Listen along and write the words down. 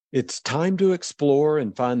It's time to explore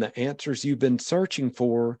and find the answers you've been searching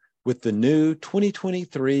for with the new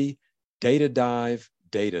 2023 Data Dive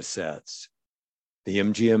datasets. The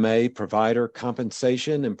MGMA Provider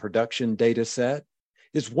Compensation and Production Dataset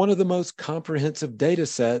is one of the most comprehensive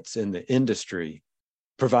datasets in the industry,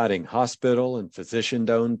 providing hospital and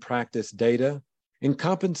physician-owned practice data and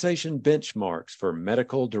compensation benchmarks for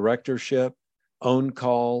medical directorship,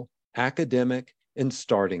 on-call, academic, and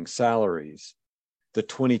starting salaries. The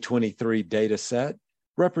 2023 dataset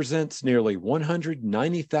represents nearly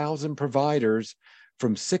 190,000 providers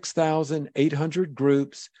from 6,800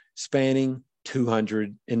 groups spanning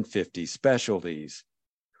 250 specialties.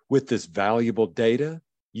 With this valuable data,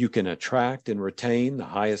 you can attract and retain the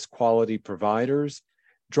highest quality providers,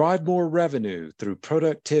 drive more revenue through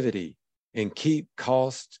productivity, and keep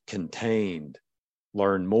costs contained.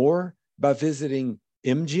 Learn more by visiting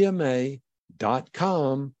mgma.com/datadive.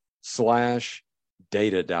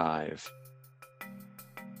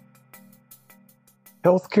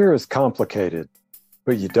 Healthcare is complicated,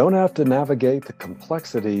 but you don't have to navigate the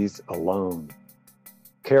complexities alone.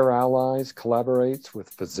 Care Allies collaborates with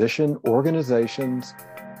physician organizations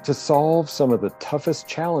to solve some of the toughest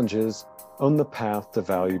challenges on the path to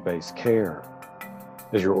value-based care.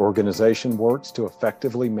 As your organization works to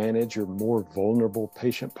effectively manage your more vulnerable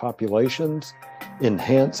patient populations,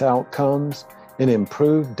 enhance outcomes, and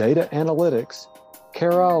improve data analytics,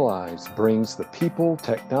 Care Allies brings the people,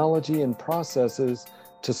 technology, and processes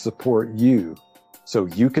to support you so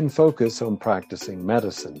you can focus on practicing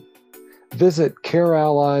medicine. Visit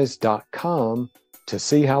careallies.com to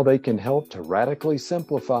see how they can help to radically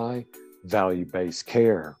simplify value-based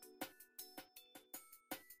care.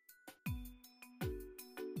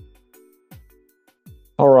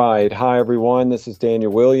 All right. Hi, everyone. This is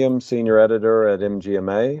Daniel Williams, Senior Editor at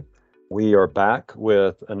MGMA. We are back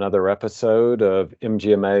with another episode of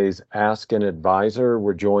MGMA's Ask an Advisor.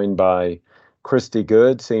 We're joined by Christy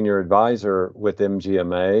Good, Senior Advisor with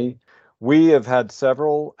MGMA. We have had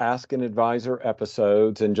several Ask an Advisor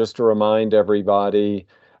episodes, and just to remind everybody,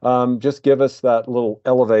 just give us that little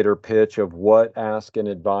elevator pitch of what Ask an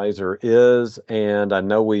Advisor is. And I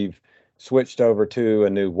know we've switched over to a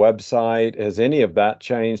new website. Has any of that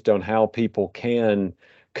changed on how people can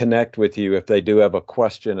connect with you if they do have a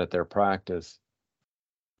question at their practice?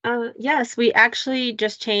 Yes, we actually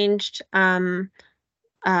just changed our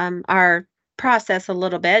process a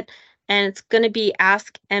little bit, and it's going to be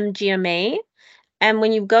Ask MGMA. And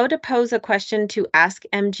when you go to pose a question to Ask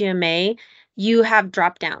MGMA, you have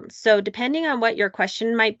drop downs. So depending on what your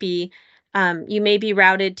question might be, you may be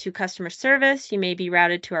routed to customer service, you may be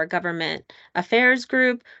routed to our government affairs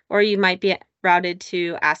group, or you might be routed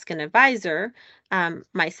to Ask an Advisor,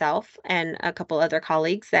 myself and a couple other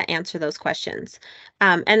colleagues that answer those questions.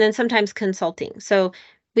 And then sometimes consulting. So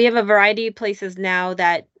we have a variety of places now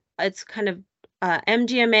that it's kind of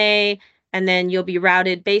MGMA, and then you'll be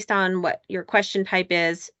routed based on what your question type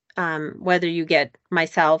is, whether you get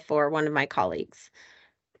myself or one of my colleagues.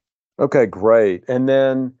 Okay, great. And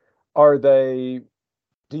then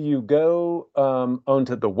do you go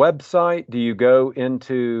onto the website? Do you go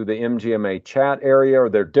into the MGMA chat area? Or are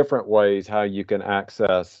there different ways how you can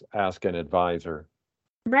access Ask an Advisor?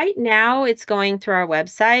 Right now, it's going through our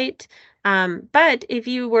website. But if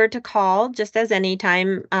you were to call, just as any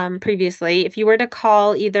time previously, if you were to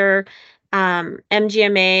call either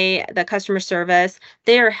MGMA, the customer service,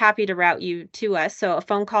 they are happy to route you to us. So a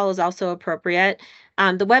phone call is also appropriate.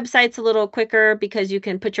 The website's a little quicker because you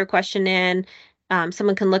can put your question in,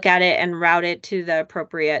 someone can look at it and route it to the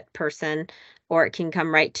appropriate person, or it can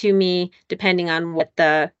come right to me, depending on what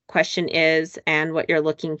the question is and what you're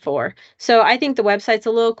looking for. So I think the website's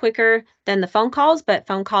a little quicker than the phone calls, but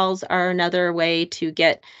phone calls are another way to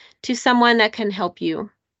get to someone that can help you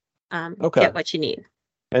get what you need.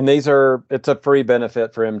 And it's a free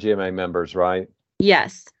benefit for MGMA members, right?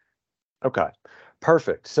 Yes. Okay,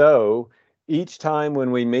 perfect. So each time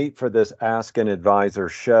when we meet for this Ask an Advisor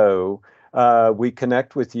show, we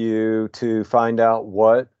connect with you to find out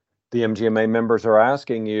what the MGMA members are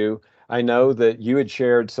asking you. I know that you had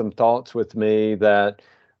shared some thoughts with me that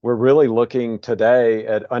we're really looking today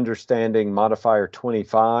at understanding Modifier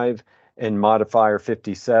 25 and Modifier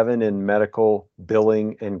 57 in medical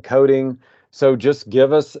billing and coding. So just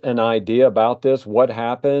give us an idea about this. What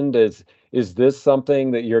happened? Is this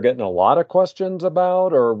something that you're getting a lot of questions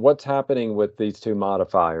about, or what's happening with these two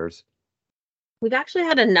modifiers? We've actually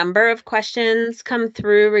had a number of questions come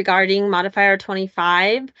through regarding Modifier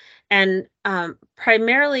 25 and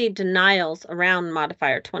primarily denials around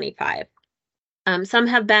Modifier 25. Some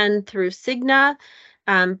have been through Cigna,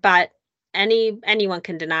 but anyone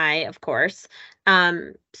can deny, of course.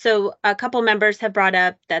 So a couple members have brought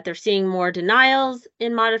up that they're seeing more denials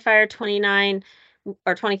in modifier 29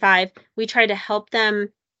 or 25. We try to help them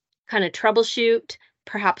kind of troubleshoot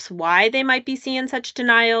perhaps why they might be seeing such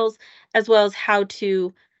denials, as well as how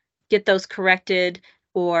to get those corrected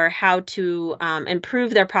or how to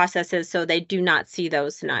improve their processes so they do not see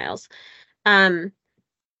those denials. So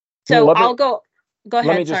I'll go Let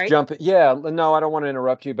me ahead, just sorry. jump. Yeah, no, I don't want to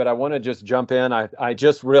interrupt you, but I want to just jump in. I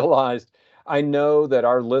just realized I know that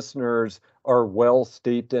our listeners are well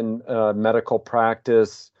steeped in medical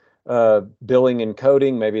practice, billing and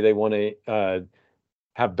coding. Maybe they want to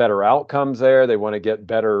have better outcomes there. They want to get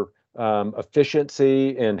better efficiency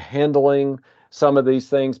in handling some of these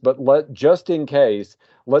things. But just in case,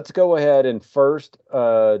 let's go ahead and first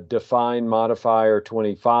define modifier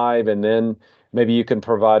 25, and then maybe you can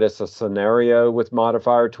provide us a scenario with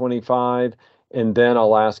modifier 25, and then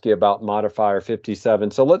I'll ask you about modifier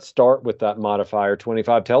 57. So let's start with that modifier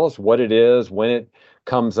 25. Tell us what it is, when it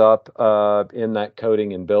comes up in that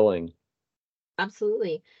coding and billing.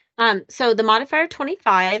 Absolutely. So the modifier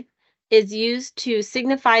 25 is used to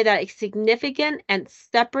signify that a significant and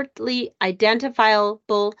separately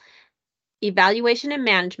identifiable evaluation and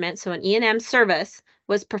management, so an E&M service,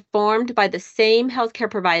 was performed by the same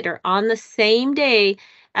healthcare provider on the same day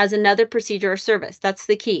as another procedure or service. That's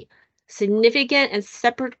the key. Significant and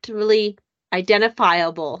separately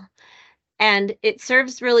identifiable. And it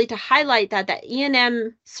serves really to highlight that the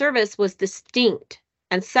E&M service was distinct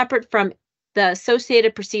and separate from the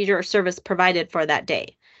associated procedure or service provided for that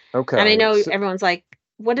day. Okay. And I know everyone's like,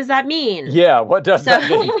 what does that mean? Yeah, what does that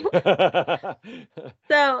mean?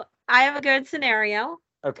 So I have a good scenario.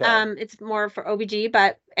 Okay. It's more for OBG,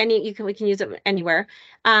 but we can use it anywhere.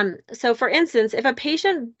 So for instance, if a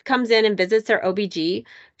patient comes in and visits their OBG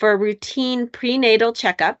for a routine prenatal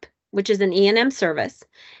checkup, which is an E&M service,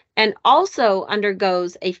 and also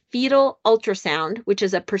undergoes a fetal ultrasound, which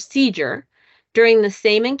is a procedure, during the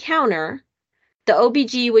same encounter, the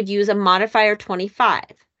OBG would use a modifier 25.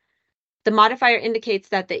 The modifier indicates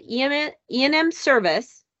that the E&M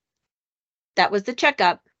service, that was the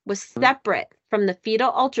checkup, was separate from the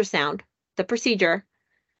fetal ultrasound, the procedure,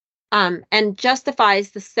 and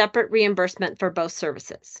justifies the separate reimbursement for both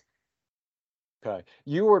services. Okay.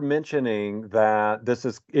 You were mentioning that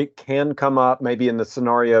it can come up maybe in the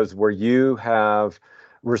scenarios where you have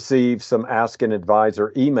received some Ask an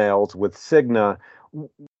Advisor emails with Cigna.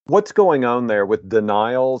 What's going on there with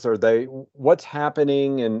denials? What's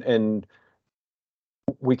happening? And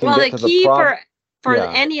we can get to the key problem. for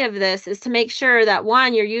any of this is to make sure that,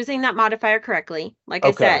 one, you're using that modifier correctly. Like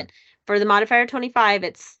I said, for the modifier 25,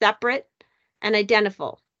 it's separate and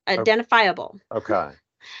identifiable. Okay.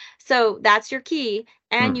 So that's your key.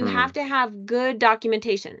 And you have to have good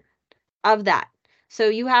documentation of that. So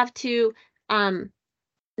you have to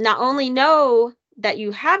not only know that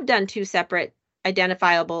you have done two separate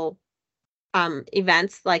identifiable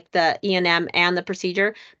events like the E&M and the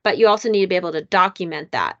procedure, but you also need to be able to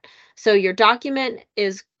document that. So your document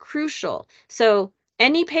is crucial. So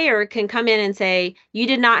any payer can come in and say, you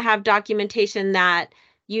did not have documentation that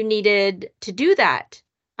you needed to do that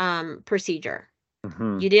procedure.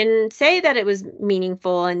 You didn't say that it was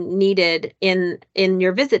meaningful and needed in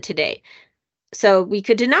your visit today. So we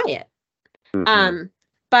could deny it.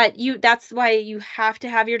 But that's why you have to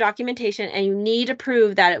have your documentation, and you need to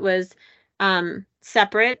prove that it was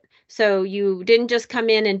separate. So you didn't just come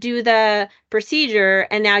in and do the procedure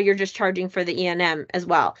and now you're just charging for the E&M as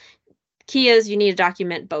well. Key is you need to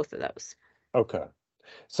document both of those. Okay.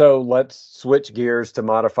 So let's switch gears to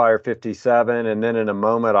modifier 57, and then in a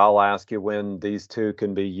moment I'll ask you when these two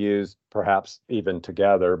can be used, perhaps even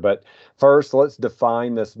together. But first, let's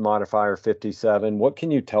define this modifier 57. What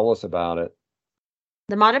can you tell us about it?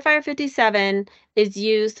 The modifier 57 is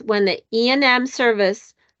used when the E&M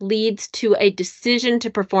service leads to a decision to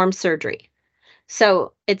perform surgery.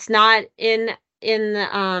 So it's not in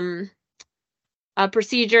a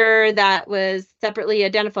procedure that was separately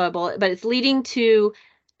identifiable, but it's leading to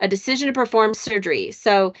a decision to perform surgery.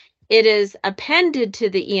 So it is appended to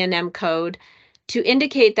the E&M code to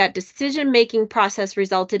indicate that decision-making process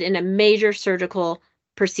resulted in a major surgical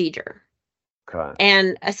procedure. Okay.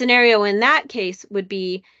 And a scenario in that case would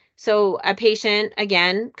be, so a patient,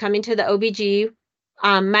 again, coming to the OBG,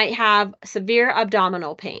 might have severe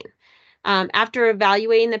abdominal pain. After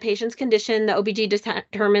evaluating the patient's condition, the OBG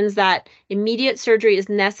determines that immediate surgery is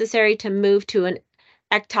necessary to remove an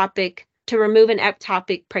ectopic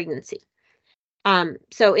pregnancy.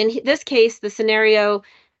 So in this case, the scenario,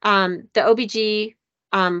 the OBG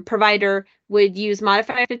provider would use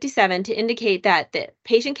modifier 57 to indicate that the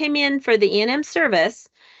patient came in for the E&M service.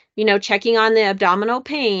 checking on the abdominal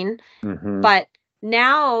pain, Mm-hmm. but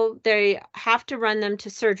now they have to run them to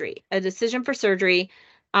surgery. A decision for surgery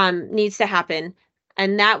needs to happen,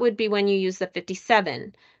 and that would be when you use the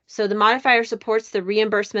 57. So the modifier supports the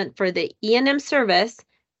reimbursement for the E&M service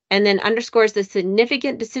and then underscores the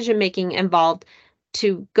significant decision-making involved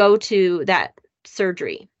to go to that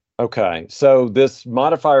surgery. Okay, so this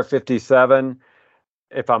modifier 57,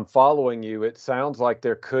 if I'm following you, it sounds like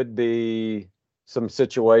there could be some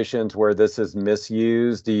situations where this is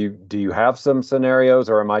misused. Do you have some scenarios,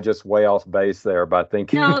 or am I just way off base there by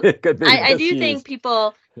thinking No, it could be I do think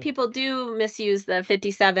misused? people do misuse the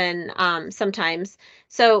 57 sometimes.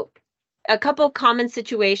 So a couple common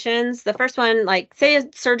situations. The first one, like say a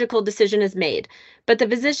surgical decision is made, but the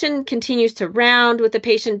physician continues to round with the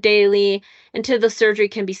patient daily until the surgery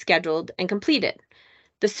can be scheduled and completed.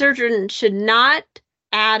 The surgeon should not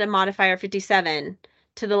add a modifier 57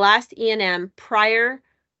 to the last E&M prior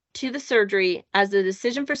to the surgery, as the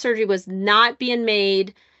decision for surgery was not being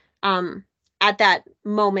made at that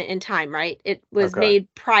moment in time, right? It was Okay. made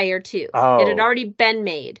prior to. It had Oh, already been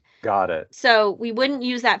made. got it. So we wouldn't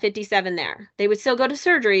use that 57 there. They would still go to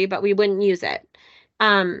surgery, but we wouldn't use it.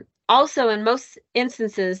 Also, in most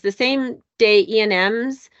instances, the same day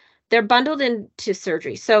E&Ms, they're bundled into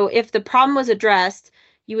surgery. So if the problem was addressed,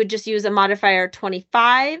 you would just use a modifier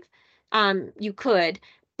 25. You could,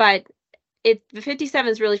 but the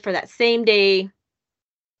 57 is really for that same day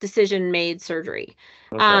decision made surgery.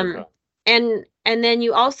 Okay. And then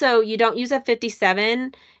you don't use a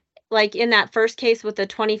 57 like in that first case with the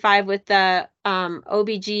 25 with the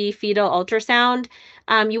OBG fetal ultrasound.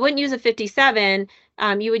 You wouldn't use a 57.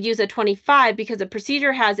 You would use a 25 because the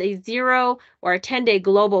procedure has a 0 or a 10-day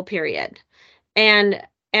global period. And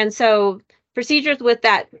so procedures with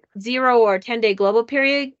that 0 or 10-day global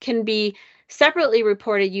period can be separately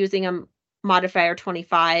reported using a modifier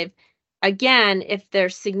 25. Again, if they're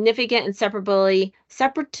significant and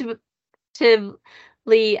separatively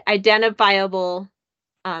identifiable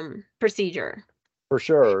procedure. For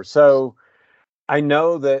sure. So I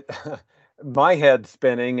know that my head's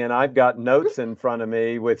spinning and I've got notes in front of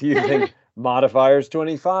me with using modifiers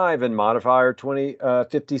 25 and modifier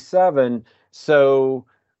 57. So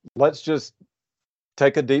let's just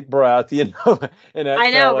take a deep breath, and I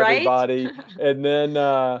know, exhale, right? everybody. And then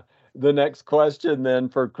the next question then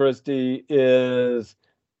for Christy is,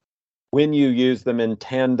 when you use them in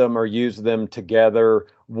tandem or use them together,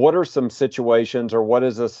 what are some situations or what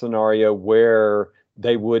is a scenario where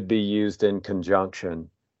they would be used in conjunction?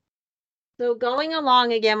 So going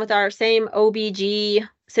along again with our same OBG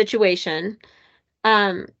situation,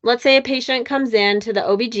 let's say a patient comes in to the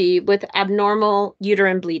OBG with abnormal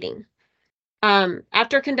uterine bleeding.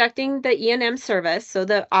 After conducting the E&M service, so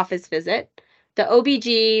the office visit, the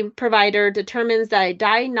OBG provider determines that a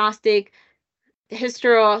diagnostic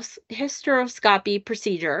hysteroscopy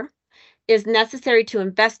procedure is necessary to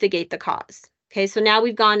investigate the cause. Okay, so now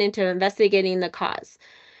we've gone into investigating the cause.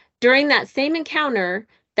 During that same encounter,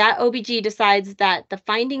 that OBG decides that the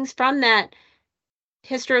findings from that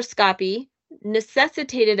hysteroscopy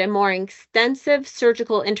necessitated a more extensive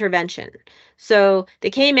surgical intervention. So they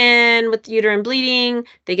came in with uterine bleeding,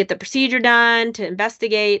 they get the procedure done to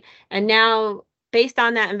investigate, and now, based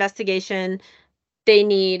on that investigation, they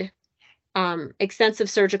need extensive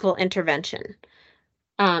surgical intervention.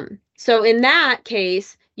 So in that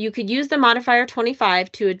case, you could use the modifier 25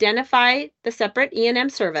 to identify the separate E&M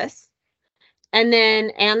service and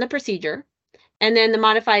the procedure, and then the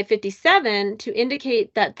modified 57 to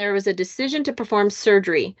indicate that there was a decision to perform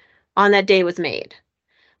surgery on that day was made.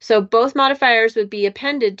 So both modifiers would be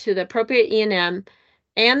appended to the appropriate E&M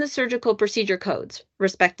and the surgical procedure codes,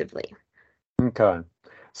 respectively. Okay.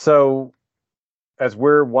 So as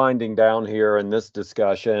we're winding down here in this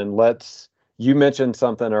discussion, you mentioned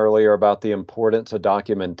something earlier about the importance of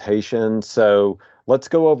documentation. So let's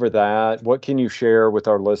go over that. What can you share with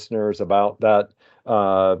our listeners about that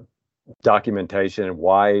documentation and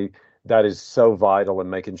why that is so vital in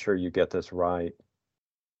making sure you get this right?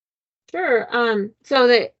 Sure. So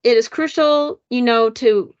that it is crucial,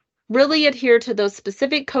 to really adhere to those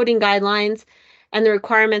specific coding guidelines and the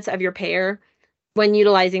requirements of your payer when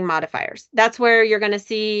utilizing modifiers. That's where you're going to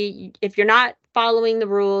see if you're not following the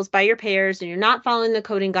rules by your payers and you're not following the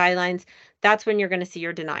coding guidelines, that's when you're going to see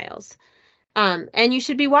your denials. And you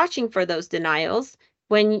should be watching for those denials.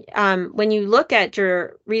 When you look at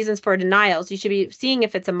your reasons for denials, you should be seeing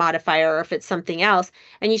if it's a modifier or if it's something else,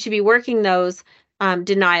 and you should be working those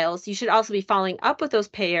denials. You should also be following up with those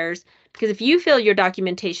payers, because if you feel your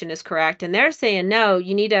documentation is correct and they're saying no,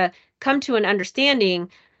 you need to come to an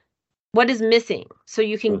understanding what is missing so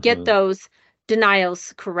you can get Mm-hmm. those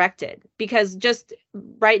denials corrected, because just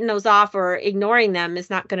writing those off or ignoring them is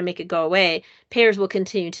not going to make it go away. Payers will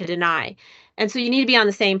continue to deny. And so you need to be on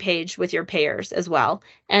the same page with your payers as well.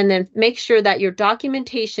 And then make sure that your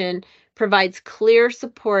documentation provides clear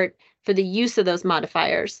support for the use of those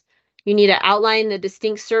modifiers. You need to outline the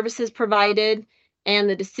distinct services provided and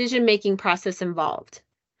the decision-making process involved.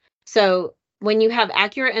 So when you have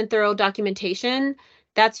accurate and thorough documentation,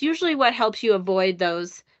 that's usually what helps you avoid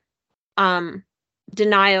those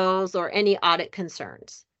denials or any audit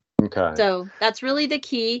concerns. Okay. So that's really the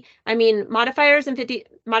key. I mean, modifiers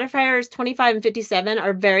 25 and 57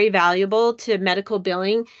 are very valuable to medical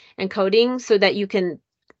billing and coding, so that you can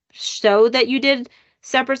show that you did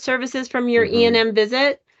separate services from your E&M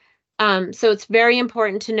visit. So it's very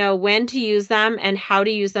important to know when to use them and how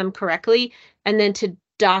to use them correctly, and then to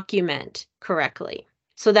document correctly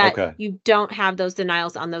so that you don't have those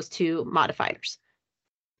denials on those two modifiers.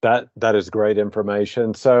 That is great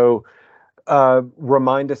information. So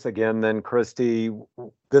remind us again then, Christy,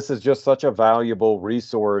 this is just such a valuable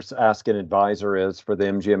resource Ask an Advisor is for the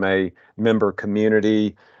MGMA member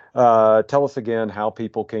community. Tell us again how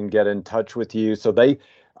people can get in touch with you. So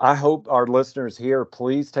I hope our listeners here,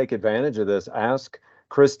 please take advantage of this. Ask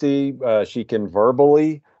Christy. She can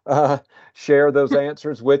verbally share those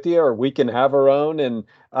answers with you, or we can have our own and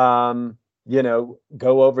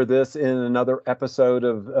go over this in another episode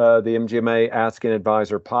of the MGMA Ask an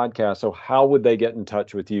Advisor podcast. So how would they get in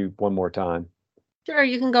touch with you one more time? Sure.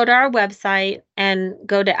 You can go to our website and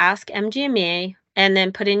go to Ask MGMA and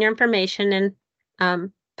then put in your information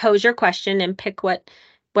and pose your question and pick what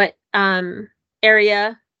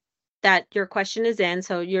area that your question is in.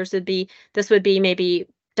 So this would be maybe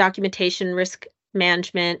documentation, risk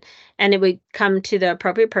management, and it would come to the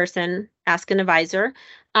appropriate person, Ask an Advisor.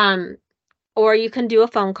 Or you can do a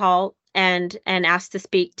phone call and ask to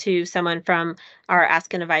speak to someone from our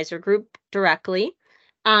Ask an Advisor group directly.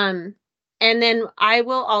 And then I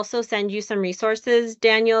will also send you some resources,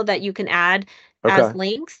 Daniel, that you can add as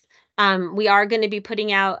links. We are going to be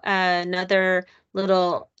putting out another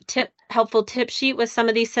little helpful tip sheet with some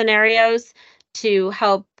of these scenarios to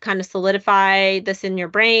help kind of solidify this in your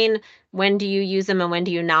brain. When do you use them and when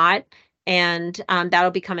do you not? And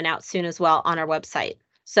that'll be coming out soon as well on our website.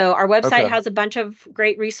 So our website has a bunch of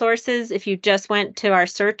great resources. If you just went to our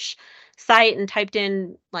search site and typed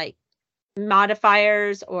in like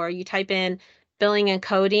modifiers, or you type in billing and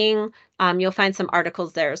coding, you'll find some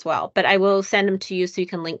articles there as well. But I will send them to you so you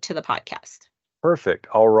can link to the podcast. Perfect.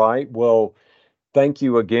 All right. Well, thank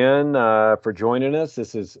you again for joining us.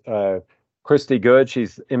 This is Christy Good.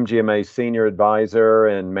 She's MGMA Senior Advisor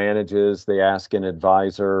and manages the Ask an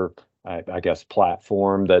Advisor I guess,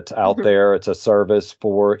 platform that's out there. It's a service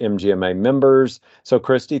for MGMA members. So,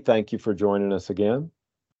 Christy, thank you for joining us again.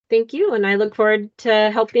 Thank you. And I look forward to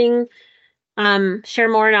helping share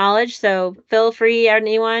more knowledge. So feel free,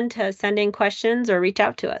 anyone, to send in questions or reach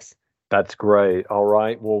out to us. That's great. All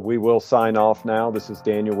right. Well, we will sign off now. This is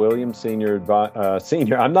Daniel Williams, senior.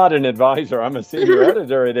 I'm not an advisor. I'm a senior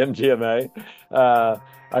editor at MGMA.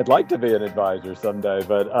 I'd like to be an advisor someday,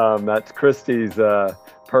 but that's Christy's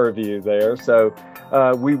purview there. So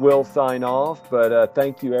we will sign off, but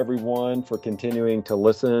thank you everyone for continuing to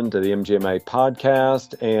listen to the MGMA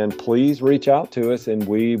podcast, and please reach out to us and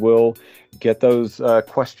we will get those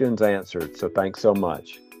questions answered. So thanks so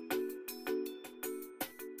much.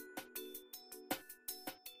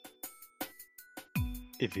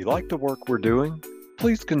 If you like the work we're doing,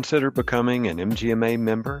 please consider becoming an MGMA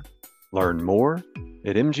member. Learn more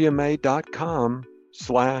at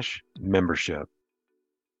mgma.com/membership.